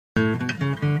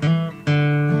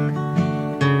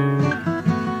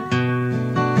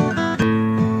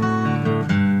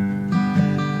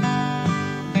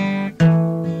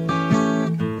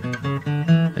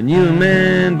I knew a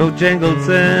man, Bojangles,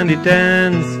 and he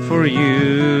danced for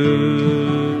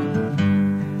you.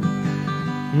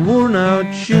 Worn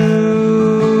out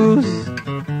shoes,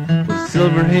 with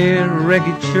silver hair, a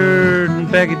ragged shirt and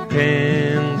baggy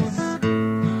pants.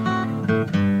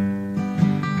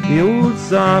 The old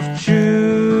soft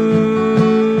shoe,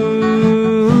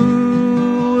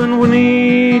 and when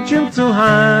he jumped so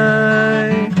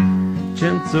high,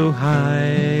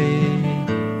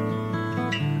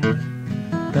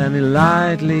 then he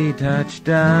lightly touched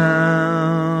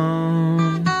down.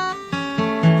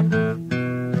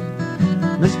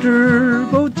 Mr.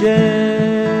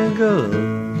 Bojangles,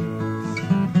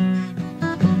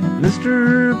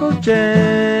 Mr.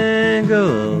 Bojangles,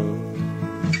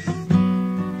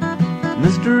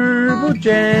 Mr.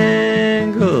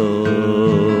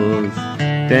 Bojangles,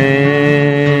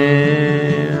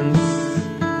 dance.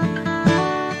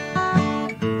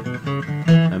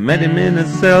 I met him in a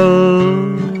cell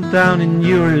down in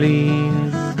New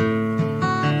Orleans.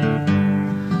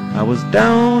 I was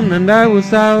down and I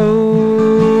was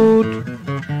out.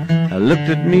 I looked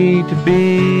at me to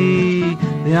be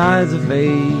the eyes of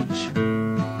age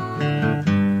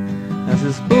as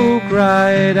I spoke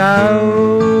right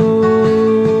out.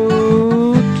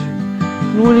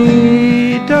 And when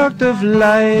he talked of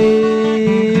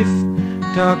life,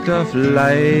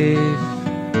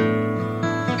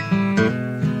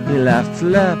 he laughed,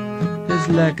 slapped his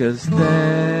leg a step.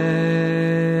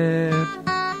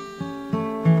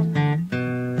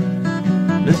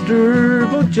 Mr.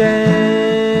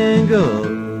 Bojangles,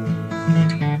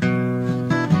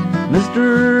 Mr.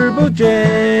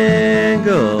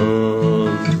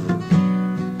 Bojangles,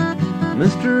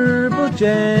 Mr.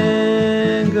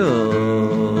 Bojangles,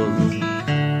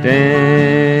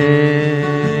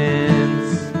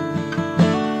 dance.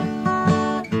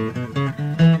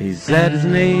 He said his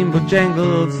name,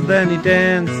 Bojangles, then he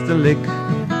danced a lick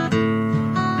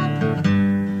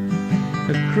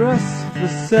across the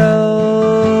cell.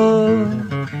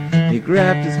 He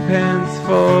grabbed his pants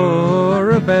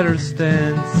for a better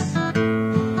stance.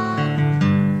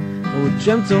 Oh, he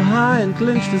jumped so high and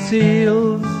clenched his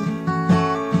heels,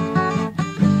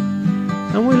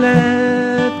 and we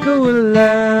let go a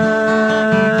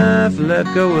laugh,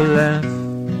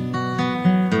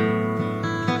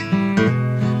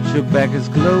 shook back his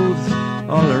clothes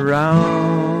all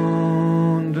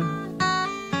around.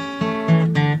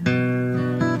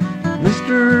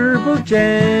 Mr.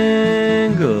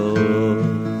 Bojangles,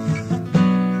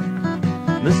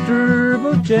 Mr.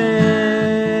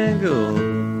 Bojangles,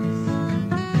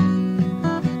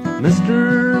 Mr.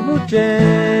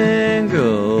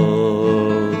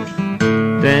 Bojangles,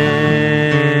 dance.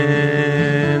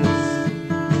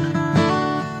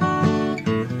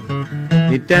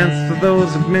 He danced for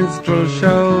those minstrel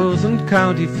shows and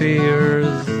county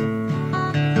fairs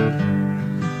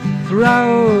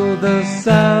throughout the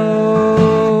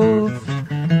South.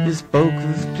 He spoke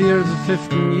with tears of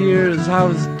 15 years how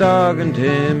his dog and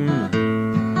him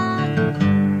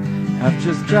have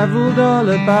just traveled all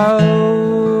about,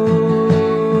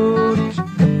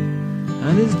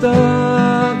 and his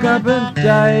dog up and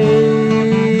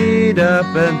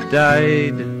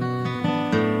died,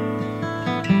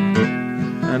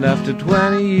 and after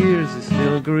 20 years he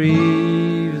still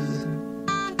grieves.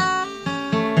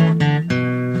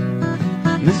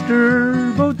 Mr.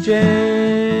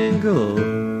 Bojangles,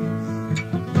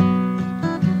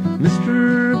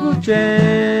 Mr.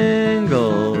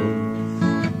 Bojangles,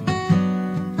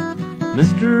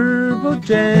 Mr.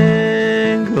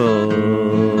 Bojangles,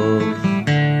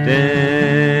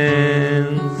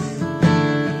 dance.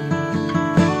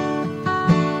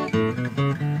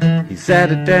 He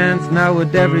sat a dance now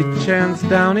with every chance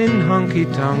down in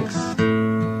honky-tonks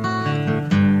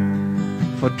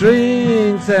for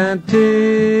drinks and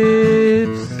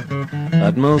tips,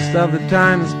 but most of the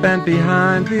time spent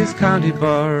behind these county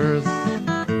bars.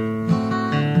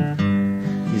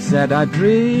 He said, I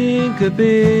drink a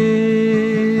bit,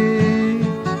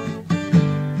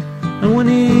 and when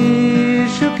he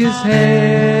shook his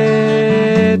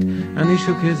head,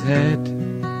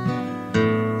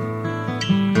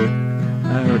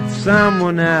 I heard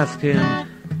someone ask him,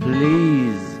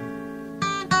 please,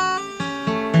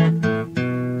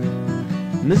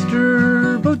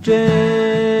 Mr.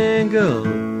 Bojangles,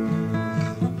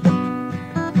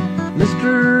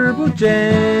 Mr.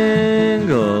 Bojangles,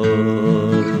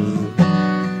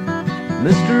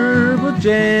 Mr.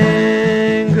 Bojangles.